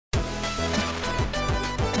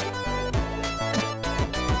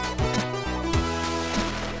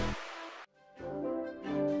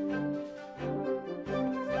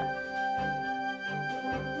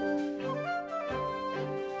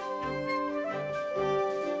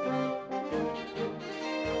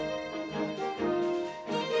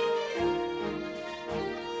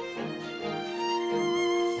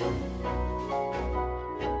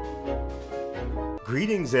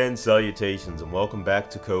Greetings and salutations, and welcome back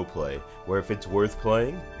to CoPlay, where if it's worth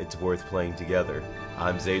playing together.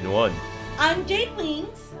 I'm Zayden1. I'm Jade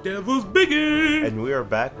Wings. Devil's Biggie! And we are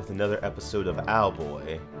back with another episode of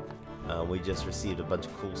Owlboy. We just received a bunch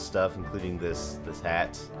of cool stuff, including this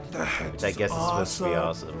hat, which I guess is supposed to be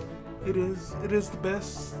awesome. It is the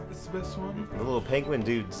best. It's the best one. The little penguin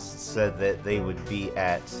dudes said that they would be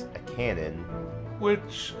at a cannon.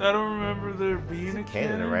 Which, I don't remember there being a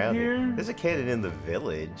cannon around here. There's a cannon in the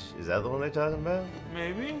village. Is that the one they're talking about?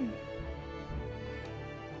 Maybe.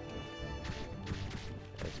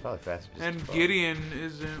 It's probably faster. And Gideon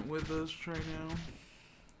isn't with us right now.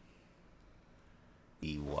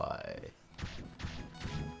 EY.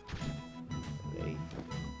 Hey.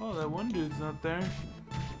 Oh, that one dude's not there.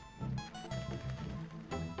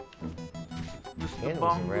 Mr. Cannon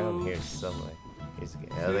was around here somewhere.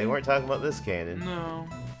 They weren't talking about this cannon. No.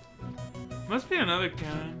 Must be another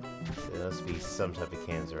cannon. So there must be some type of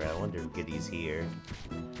cannons around. I wonder if Giddy's here.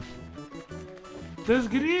 Does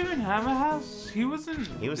Giddy even have a house? He wasn't.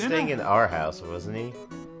 He was staying in our house, wasn't he?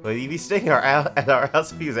 Would he be staying at our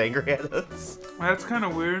house if he was angry at us? That's kind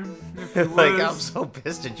of weird. If he Like, was, I'm so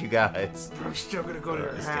pissed at you guys. I'm still gonna go to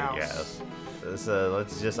your house. So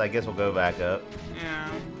let's just, I guess we'll go back up.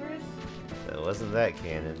 Yeah. That wasn't that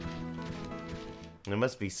cannon. There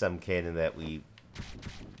must be some cannon that we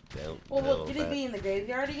don't know Well, could he about. be in the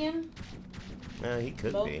graveyard again? No, he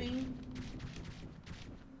could be. Moping?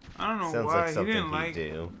 I don't know Sounds why like something he didn't he'd like.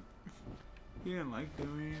 do. He didn't like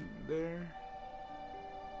doing it there.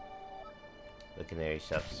 The canary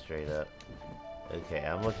shop straight up. Okay,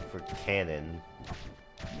 I'm looking for cannon.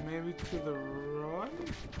 Maybe to the right?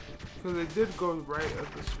 Because it did go right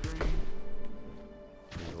at the screen.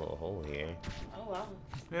 There's a little hole here. Oh, wow.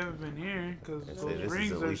 We haven't been here because those This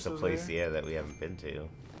rings is at are least a still place, there. yeah, that we haven't been to.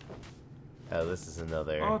 Oh, this is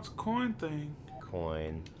another Oh, it's a coin thing.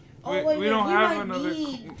 coin. Oh, wait, we don't have might another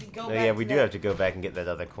need to go Oh, back yeah, to we do that. have to go back and get that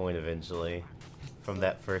other coin eventually from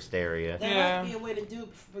that first area. There Yeah. might be a way to do it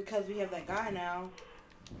because we have that guy now.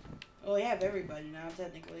 Well, we have everybody now,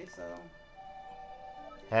 technically, so.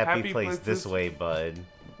 Happy place this way, bud.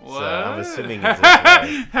 What? So I'm assuming it's this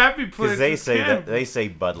way. Happy place. Because they is say camp. that they say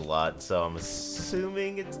bud a lot, so I'm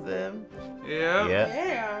assuming it's them. Yep. Yeah.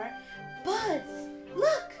 They are. Buzz,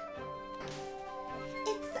 look!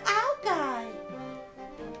 It's the owl guy.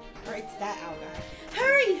 Or it's that owl guy.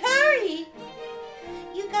 Hurry, hurry!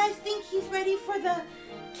 You guys think he's ready for the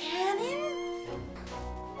cannon?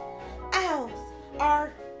 Owls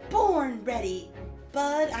are born ready.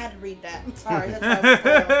 Bud, I had to read that. I'm sorry, that's why I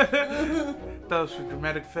was That was for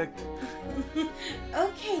dramatic effect.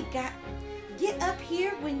 Okay, get up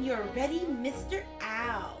here when you're ready, Mr.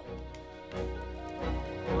 Owl.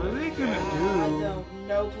 What are they gonna I do? don't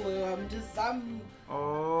no clue. I'm.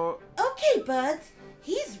 Oh. Okay, Buds,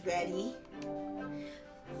 he's ready.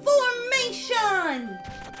 Formation!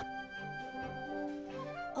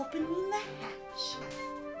 Opening the hatch.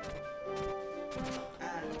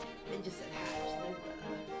 It just said hatch.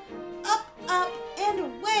 Up, and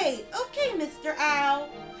away. Okay, Mr. Owl.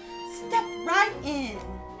 Step right in.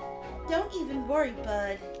 Don't even worry,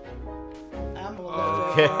 Bud. I'm a little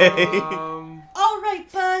Okay. All right,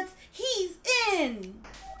 Buds. He's in.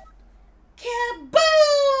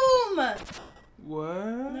 Kaboom!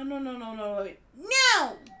 What? No. Wait.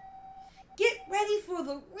 Now, get ready for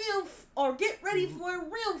the real, for a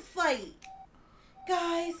real fight.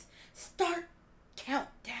 Guys, start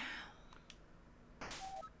countdown.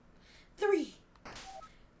 3,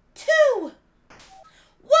 2,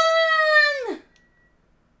 1.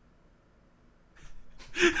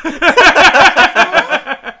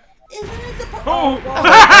 Isn't it supposed? Oh.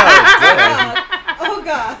 Oh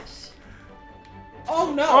gosh.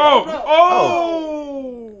 Oh no.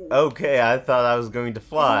 Oh. Okay, I thought I was going to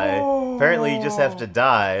fly. Oh. Apparently, you just have to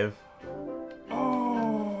dive.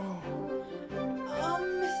 Oh.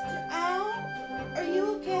 Mr. Owl, are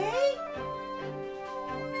you okay?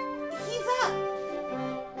 He's up.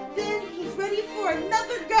 Then he's ready for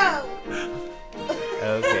another go.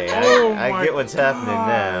 Okay, Oh I my get what's happening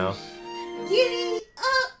now. Giddy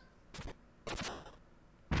up.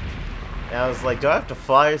 And I was like, do I have to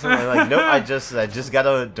fly or something? Like, nope, I just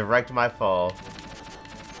gotta direct my fall.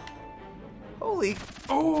 Holy.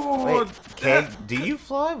 Oh. Wait, do you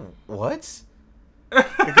fly? What? The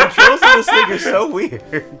controls of this thing are so weird.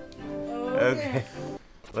 Okay.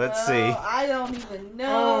 Let's see. I don't even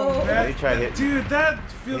know. Oh, Let me try to hit. Dude, that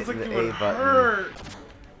feels like hitting it the would A button. hurt.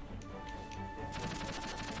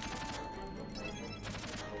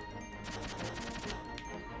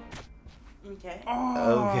 Okay.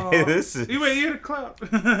 Oh. Okay, this is. You wait, you had a clap.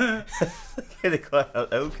 Get a cloud.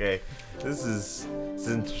 Okay, this is This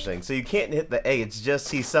is interesting. So you can't hit the A. It's just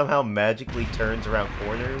he somehow magically turns around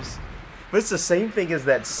corners. But it's the same thing as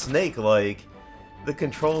that snake. Like the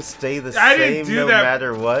controls stay the same no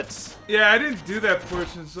matter what. Yeah, I didn't do that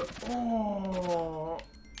portion. So oh.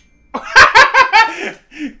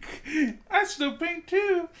 I still paint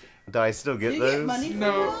too. Do I still get those? Get money for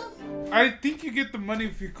No. those? I think you get the money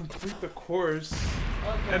if you complete the course.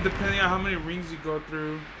 Okay. And depending on how many rings you go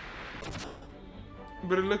through.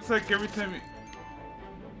 But it looks like every time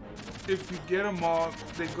if you get them all,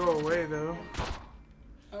 they go away though.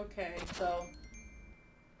 Okay, so.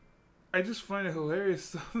 I just find it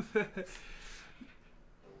hilarious.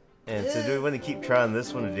 And so do we want to keep trying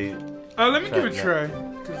this one or do? Let me give it a try.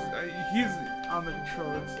 Because he's on the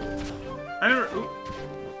controls. I never.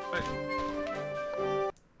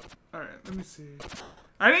 Alright, let me see.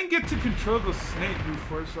 I didn't get to control the snake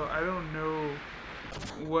before, so I don't know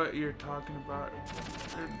what you're talking about.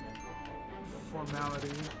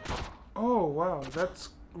 Formality. Oh, wow. That's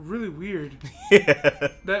really weird. Yeah.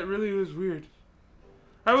 That really was weird.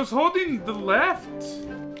 I was holding the left.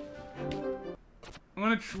 I'm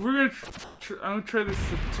gonna try this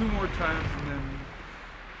 2 more times and then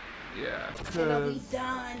It'll be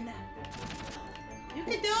done. You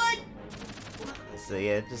can do it. So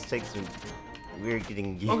yeah, it just takes some weird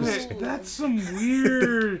getting used okay, to. that's some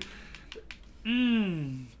weird.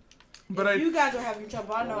 But if you guys are having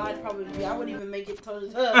trouble, I know I'd probably be. I wouldn't even make it to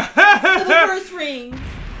the first rings.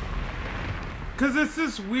 Cause it's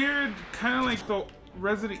this weird kind of like the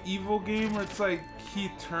Resident Evil game where it's like he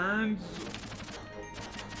turns.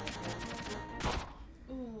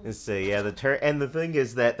 And so yeah, the thing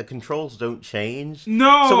is that the controls don't change.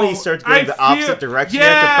 No. So when he starts going the opposite direction, you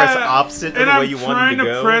have to press opposite of the way you want him to go.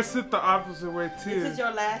 And I'm trying to press it the opposite way too. This is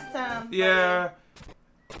your last time. Yeah.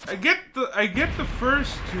 I get the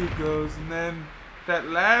first 2 goes, and then that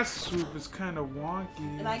last swoop is kind of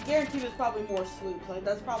wonky. And I guarantee there's probably more swoops. Like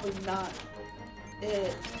that's probably not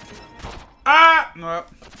it. No.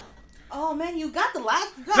 Oh man, you got the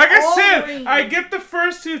last. You got Like I all said, rings. I get the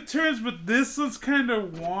first 2 turns, but this one's kind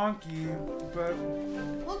of wonky. But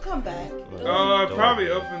we'll come back. oh, it probably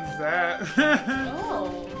opens that. Oh,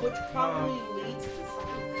 which probably leads to something.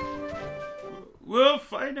 We'll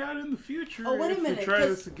find out in the future. Oh, wait a minute, if we try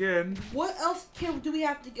this again. What else do we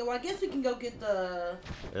have to go? I guess we can go get the.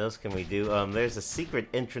 What else can we do? There's a secret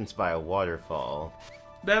entrance by a waterfall.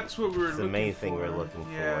 That's what we were looking for. The main thing we're looking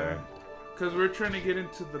for. Because we're trying to get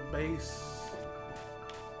into the base.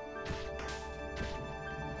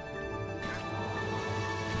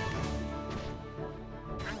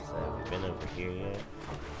 So have we been over here yet?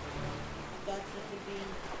 That's what would be.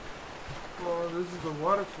 Well, this is the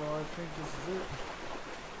waterfall. I think this is it.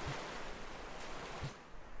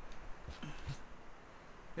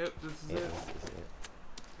 Yep, this is it. This is it.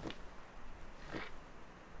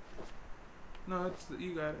 No, it's the,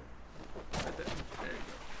 you got it. Right there. There you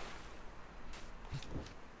go.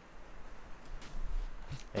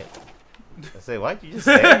 Hey, I say, why'd you just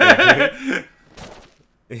stand there,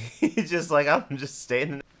 dude? He's just like, I'm just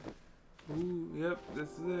standing. Ooh, yep, this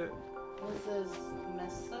is it. This is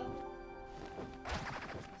Mesa.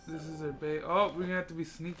 This is our bait. Oh, we're gonna have to be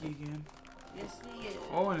sneaky again. Yes, we is.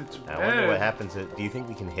 Oh, and it's red. I wonder what happens. Do you think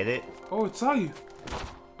we can hit it? Oh, it saw you.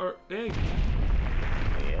 Or, hey.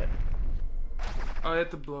 Yeah. Oh, I have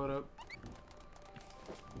to blow it up.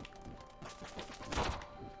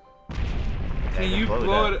 Can you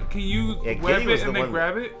blow it? Can you web it and then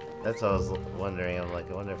grab it? That's what I was wondering. I'm like,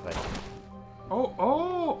 I wonder if I can.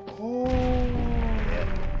 Oh. Yeah.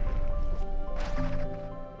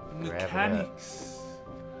 Mechanics.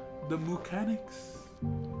 The mechanics.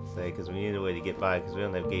 Say, because we need a way to get by, because we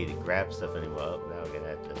don't have Gay to grab stuff anymore. Oh, now we're gonna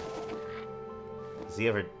have to. Does he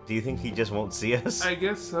ever? Do you think he just won't see us? I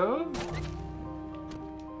guess so.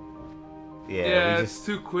 Yeah, it's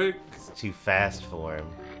too quick. It's too fast for him.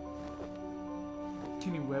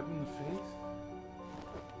 Can you web in the face?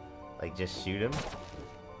 Like, just shoot him?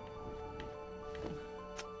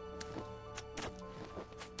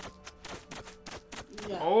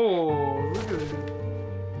 Yeah. Oh, look at it.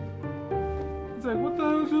 He's like, what the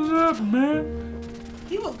hell just happened, man?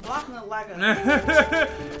 He was blocking it like a.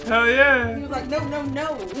 Hell yeah. He was like, no. Ow,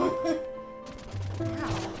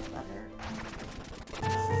 that hurt.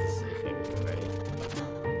 This is a safe area, right?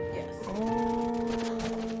 Yes. Oh.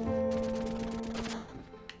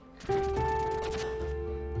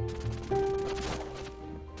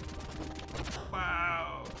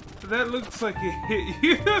 Wow. That looks like it hit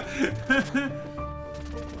you.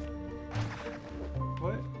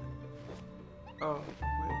 What? Oh,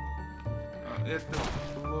 wait. Oh, you have to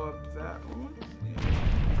blow up that one?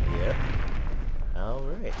 Yeah. Yep.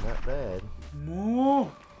 Alright, not bad.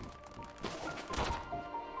 More.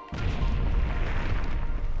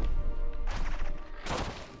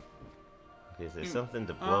 Is there something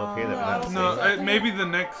to blow up here that we're not no, seeing? maybe the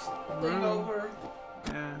next room. Over.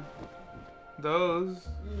 Yeah. Those.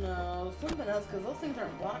 No, something else, because those things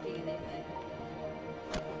aren't blocking anything.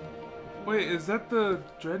 Wait, is that the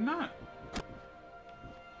dreadnought?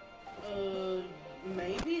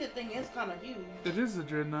 Maybe. The thing is kind of huge. It is the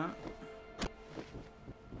dreadnought.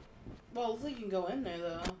 Well, looks like you can go in there,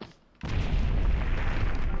 though.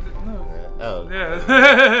 No. Oh.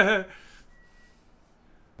 Yeah.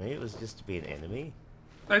 Maybe it was just to be an enemy?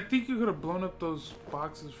 I think you could have blown up those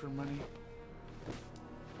boxes for money.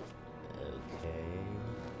 Okay.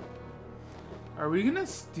 Are we gonna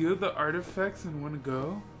steal the artifacts in one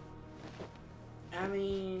go? I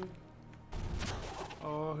mean...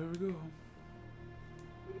 Oh, here we go.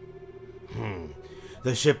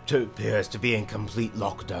 The ship appears to be in complete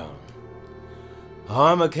lockdown.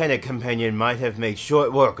 Our mechanic companion might have made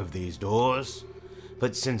short work of these doors,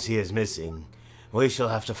 but since he is missing, we shall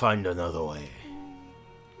have to find another way.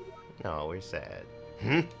 Oh, we're sad.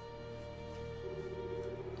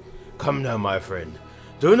 Come now, my friend.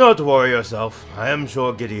 Do not worry yourself. I am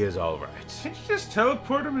sure Giddy is alright. Can't you just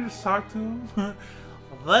teleport him and just talk to him?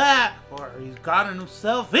 That, or he's gotten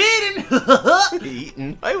himself eaten.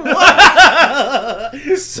 Eaten? By what?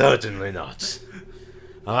 Certainly not.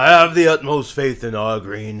 I have the utmost faith in our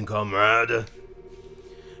green comrade.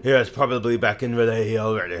 He is probably back in Relay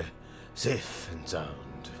already, safe and sound.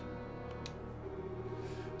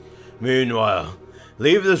 Meanwhile,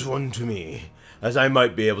 leave this one to me, as I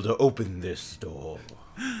might be able to open this door.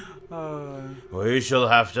 We shall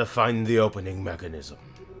have to find the opening mechanism.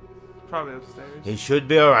 Probably upstairs. He should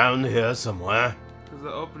be around here somewhere. Because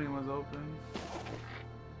the opening was open.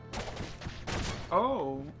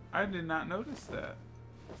 Oh, I did not notice that.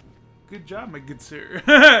 Good job, my good sir.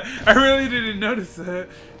 I really didn't notice that.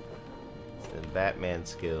 The Batman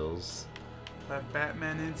skills. That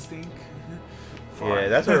Batman instinct. Yeah,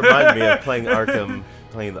 that's what reminded me of playing the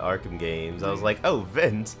Arkham games. I was like, oh,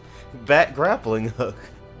 vent, bat grappling hook.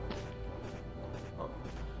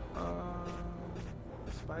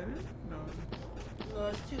 Spider? No. No,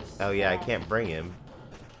 it's too Oh yeah, I small. can't bring him.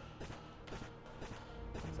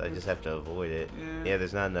 So I just have to avoid it. Yeah,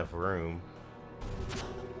 there's not enough room.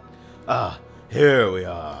 Ah, here we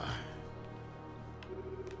are.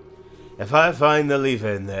 If I find the lever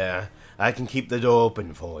in there, I can keep the door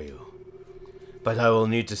open for you. But I will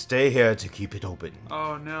need to stay here to keep it open.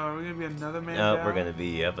 Oh no, are we gonna be another man No, down? we're gonna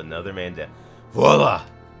be, another man down. Voila!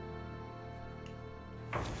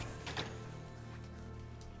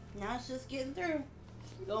 Now it's just getting through.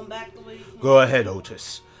 Going back the way you came. Go ahead,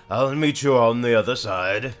 Otis. I'll meet you on the other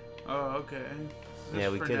side. Oh, okay. Yeah,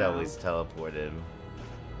 we could always teleport him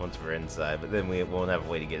once we're inside, but then we won't have a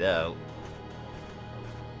way to get out.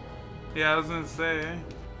 Yeah, I was gonna say.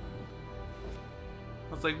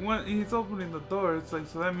 I was like, when he's opening the door, it's like,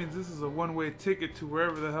 so that means this is a one-way ticket to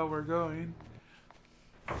wherever the hell we're going.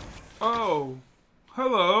 Oh,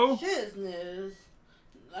 hello. Shiz news.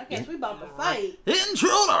 I guess we about to fight.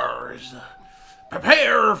 Intruders,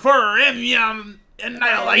 prepare for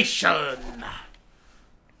annihilation.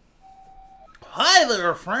 Hi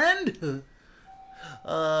there, friend.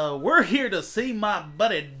 We're here to see my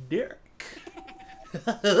buddy Derek.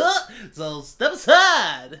 So step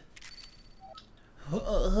aside.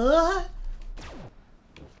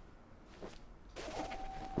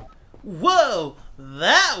 Whoa,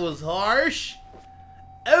 that was harsh.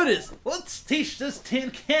 Otis, let's teach this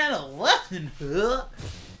tin can a lesson.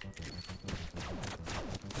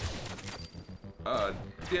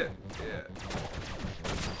 Yeah.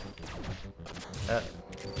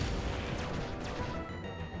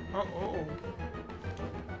 Oh.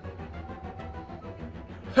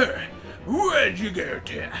 Where'd you go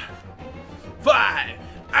to? Fine,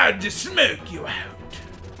 I'll just smoke you out.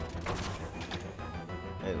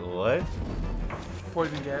 Wait, what?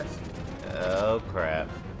 Poison gas. Oh, crap.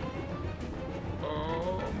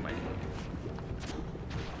 Oh, man.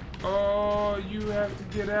 Oh, you have to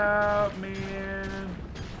get out, man.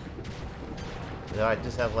 Do I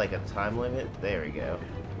just have, like, a time limit? There we go.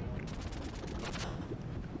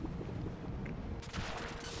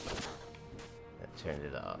 That turned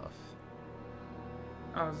it off.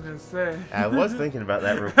 I was gonna say. I was thinking about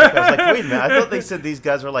that real quick. I was like, wait a minute. I thought they said these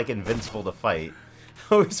guys were, like, invincible to fight.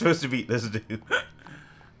 How are we supposed to beat this dude?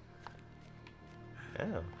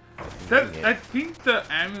 Oh. I think the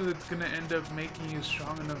amulet's gonna end up making you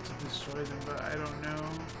strong enough to destroy them, but I don't know.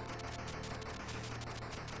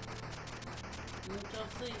 What y'all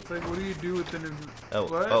see? It's like, what do you do with an Oh,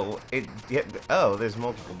 what? oh, there's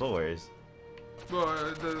multiple doors.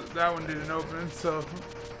 Well, that one didn't open, so.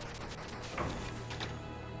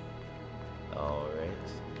 Alright.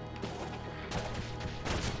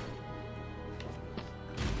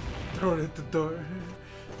 Throw it at the door.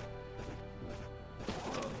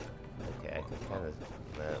 Okay, I can kind of.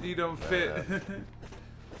 No, You don't fit.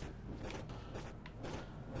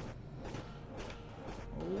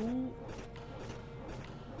 Oh.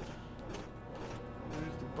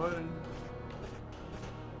 There's the button.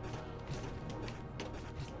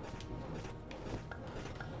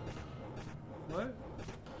 What?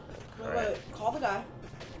 Wait, call the guy.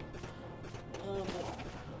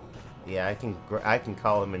 Yeah, I can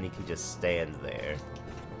call him and he can just stand there.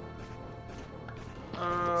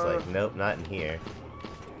 It's like, nope, not in here.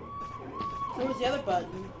 So where's the other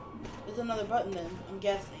button? There's another button then, I'm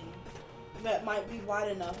guessing. That might be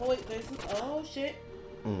wide enough. Oh wait, there's some, oh shit.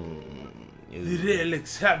 The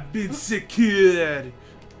relics have been secured.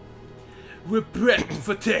 We're prepped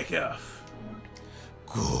for takeoff.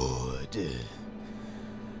 Good.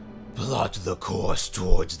 Plot the course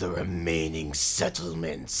towards the remaining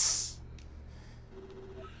settlements.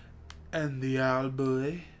 And the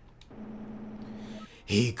Owlboy?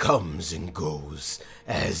 He comes and goes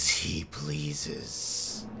as he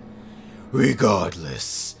pleases.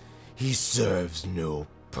 Regardless, he serves no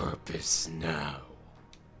purpose now.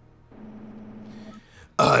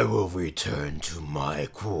 I will return to my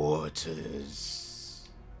quarters.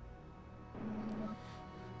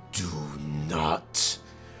 Do not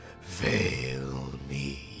fail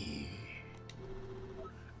me.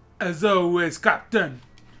 As always, Captain.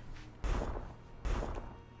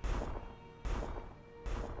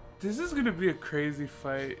 This is gonna be a crazy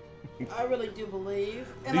fight. I really do believe.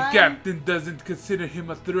 The captain doesn't consider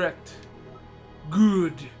him a threat.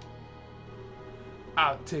 Good.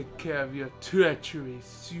 I'll take care of your treachery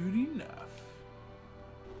soon enough.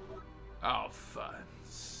 All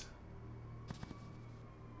funds.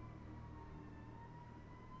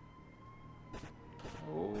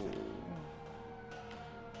 Oh.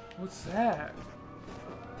 What's that?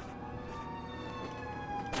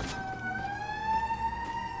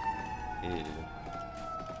 Ew.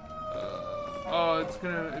 Oh, it's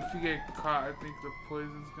gonna, if you get caught, I think the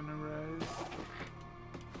poison's gonna rise.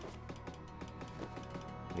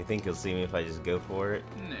 You think he'll see me if I just go for it?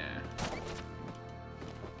 Nah.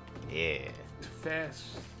 Yeah. Too fast.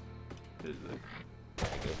 There's I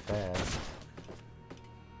go fast.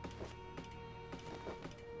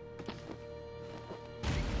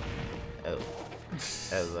 Oh.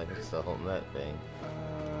 I was like, I'm still holding that thing.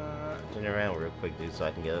 Turn around real quick, dude, so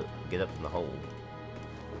I can get up in the hole.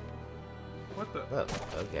 What the? Oh,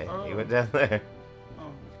 okay. Oh. He went down there.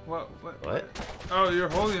 Oh, what? What? Oh, you're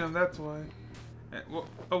holding him, that's why.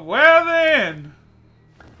 Well then!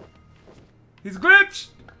 He's glitched!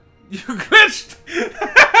 You glitched!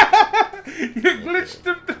 You glitched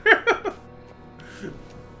him through!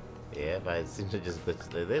 Yeah, but it seems to just glitch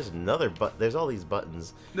there. There's another there's all these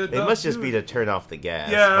buttons. They It must just be to turn off the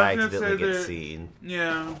gas Yeah, if I I was gonna accidentally say get seen.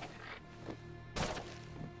 Yeah,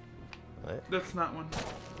 What? that's not one.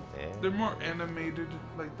 Yeah. They're more animated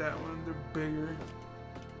like that one. They're bigger.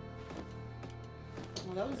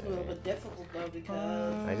 Well, that was a little bit difficult though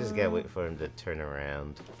because I just gotta wait for him to turn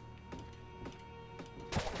around.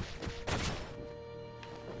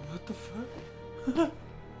 What the fuck?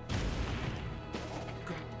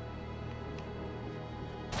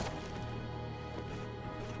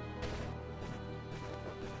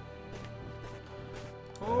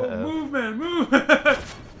 Oh, move, man,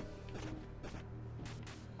 move!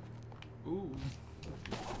 Ooh.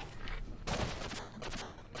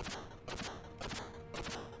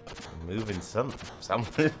 Moving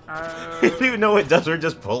something. I don't even know what it does. We're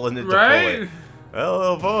just pulling it to pull it.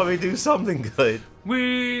 Oh boy, we do something good.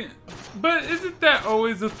 But isn't that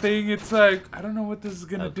always a thing? It's like, I don't know what this is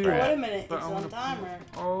gonna do. crap. wait a minute, But it's I on wanna timer.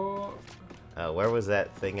 Oh, Where was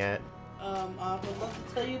that thing at? I would love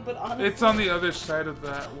to tell you, but honestly, it's on the other side of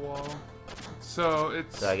that wall. So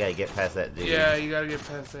it's. So I gotta get past that dude. Yeah, you gotta get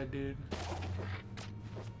past that dude.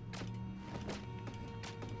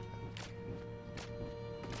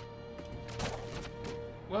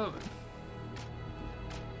 Well then.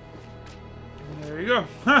 There you go.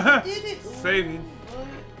 did it. Saving. What?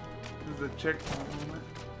 There's a checkpoint moment.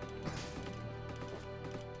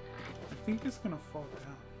 I think it's gonna fall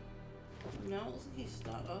down. No, it looks like he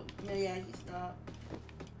stopped. Oh, no, yeah, he stopped.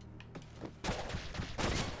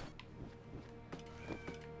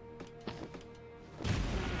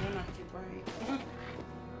 They're not too bright.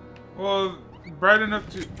 Well, bright enough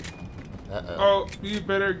to. Uh-oh. Oh, you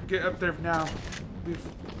better get up there now.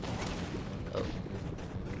 Oh.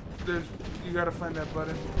 You gotta find that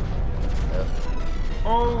button. Oh.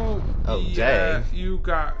 Oh, Oh, yeah, dang. you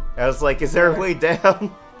got. I was like, is there a way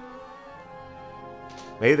down?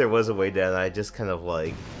 Maybe there was a way down. I just kind of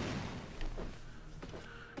like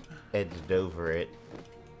edged over it.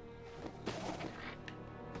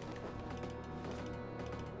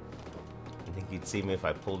 You think you'd see me if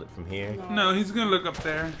I pulled it from here? No, he's gonna look up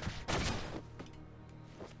there.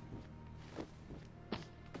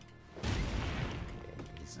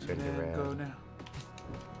 He's And turned then around. go now.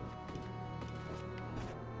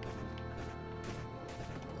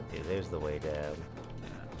 Okay, there's the way down.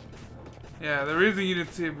 Yeah, the reason you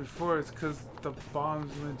didn't see it before is because the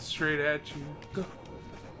bombs went straight at you. Go.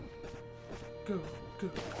 Go, go,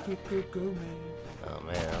 go, go, go, man. Oh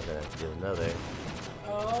man, I'm gonna have to do another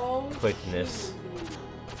Oh. quickness.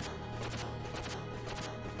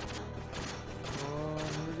 Oh, here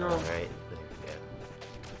we go. Alright, there we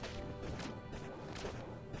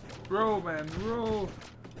go. Roll, man, roll.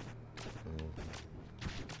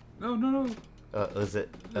 No, no, no. Is it?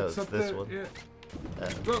 Oh, it's up this there. one? Yeah.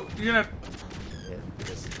 Go. You're gonna. Yeah,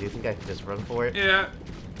 do you think I can just run for it? Yeah.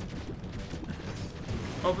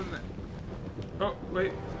 Open that. Oh,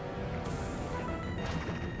 wait.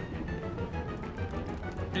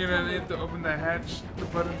 You're gonna need to open that hatch. The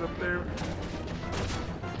button's up there.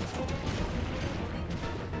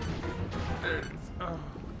 There it is. Oh.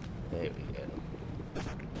 There we go.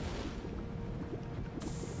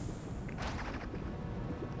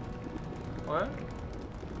 What?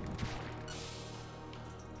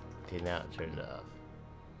 Okay, now it turned off.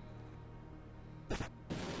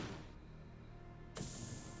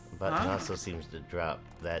 Button Huh? also seems to drop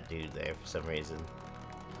that dude there for some reason.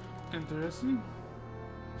 Interesting.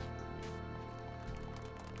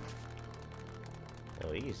 Oh,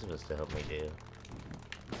 what are you supposed to help me do?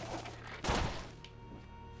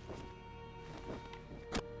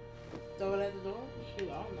 Throw it at the door?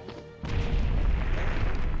 Shoot, I don't know.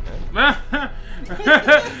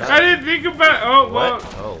 I didn't think about it. Oh, well.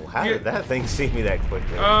 What? Oh, how yeah. did that thing see me that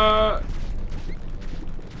quickly? No,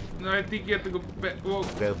 I think you have to go back. Well,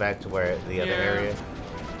 Go back to where the other Yeah. area.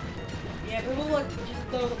 Yeah, people like to just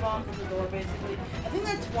throw the bombs at the door, basically. I think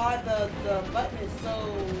that's why the button is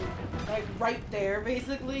so, like, right there,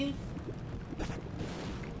 basically.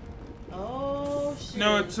 Oh, shit.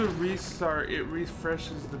 no, it's a restart. It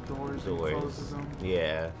refreshes the doors and Doors. closes them.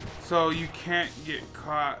 Yeah, So you can't get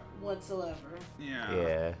caught. Whatsoever. Yeah.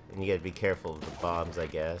 yeah, and you gotta be careful of the bombs, I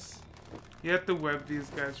guess. You have to web these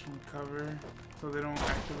guys from cover so they don't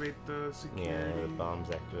activate the Yeah, security. the bombs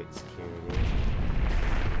activate security.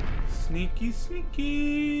 Sneaky,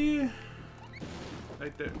 sneaky.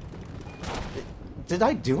 Right there. Did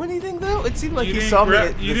I do anything though? It seemed like you he didn't saw me. grab-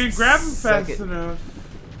 at You the didn't grab him fast second. enough.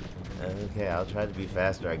 Okay, I'll try to be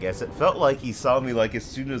faster, I guess. It felt like he saw me like as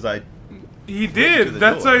soon as I... He to did. the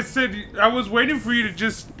That's door. why I said I was waiting for you to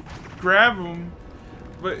just grab him,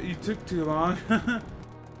 but you took too long.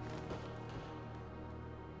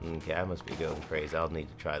 Okay, I must be going crazy. I'll need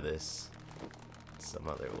to try this some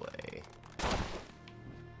other way.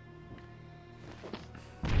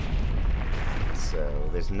 So,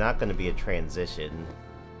 there's not going to be a transition.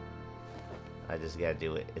 I just gotta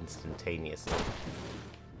do it instantaneously.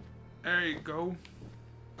 There you go.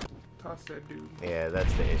 Toss that dude. Yeah,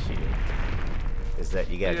 that's the issue. Is that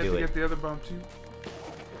you You gotta have do to it. get the other bomb too.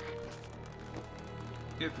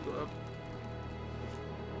 You have to go up.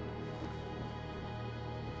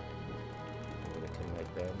 I'm gonna come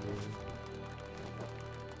right down here.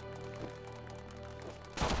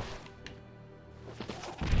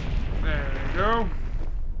 There we go.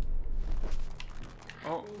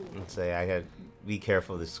 Oh, And say I gotta be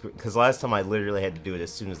careful of the screen, because last time I literally had to do it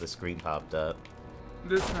as soon as the screen popped up.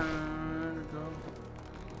 this time.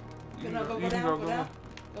 There we go. You Go, go you down, go down.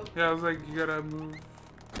 Go. Yeah, I was like, you gotta move.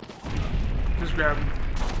 Just grab him.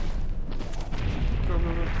 Go,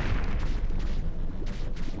 go, go.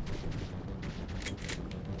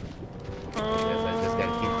 I guess I just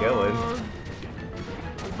gotta keep going.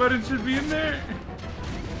 The button should be in there.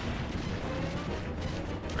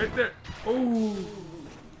 Right there. Oh.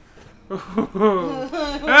 Forget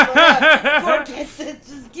it,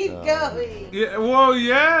 just keep going. Yeah, well,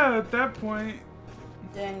 yeah, at that point.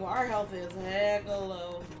 Dang, well, our health is heck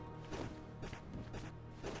low.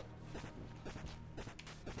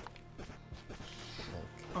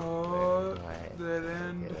 Oh, Alright. dead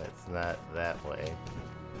end. Okay, that's not that way.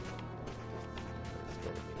 It's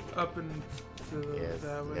gotta be. Up and to the, Yeah, it's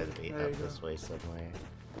that way. gotta be There you up go. this way somewhere.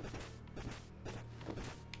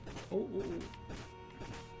 Oh, oh, oh.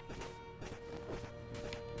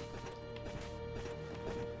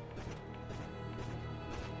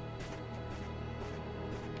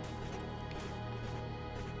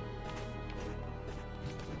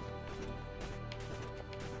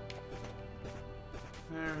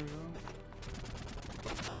 There we go.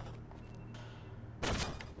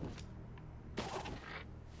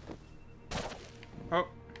 Oh.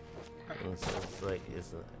 It's like,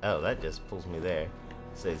 oh, that just pulls me there.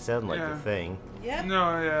 So it sounded like Yeah. the thing. Yep.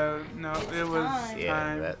 No, yeah, no, it was time. Yeah,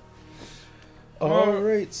 time. that. Well-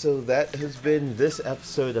 Alright, so that has been this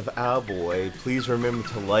episode of Owlboy. Please remember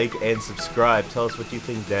to like and subscribe. Tell us what you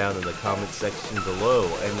think down in the comment section below.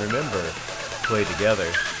 And remember, play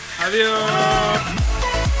together. Adios.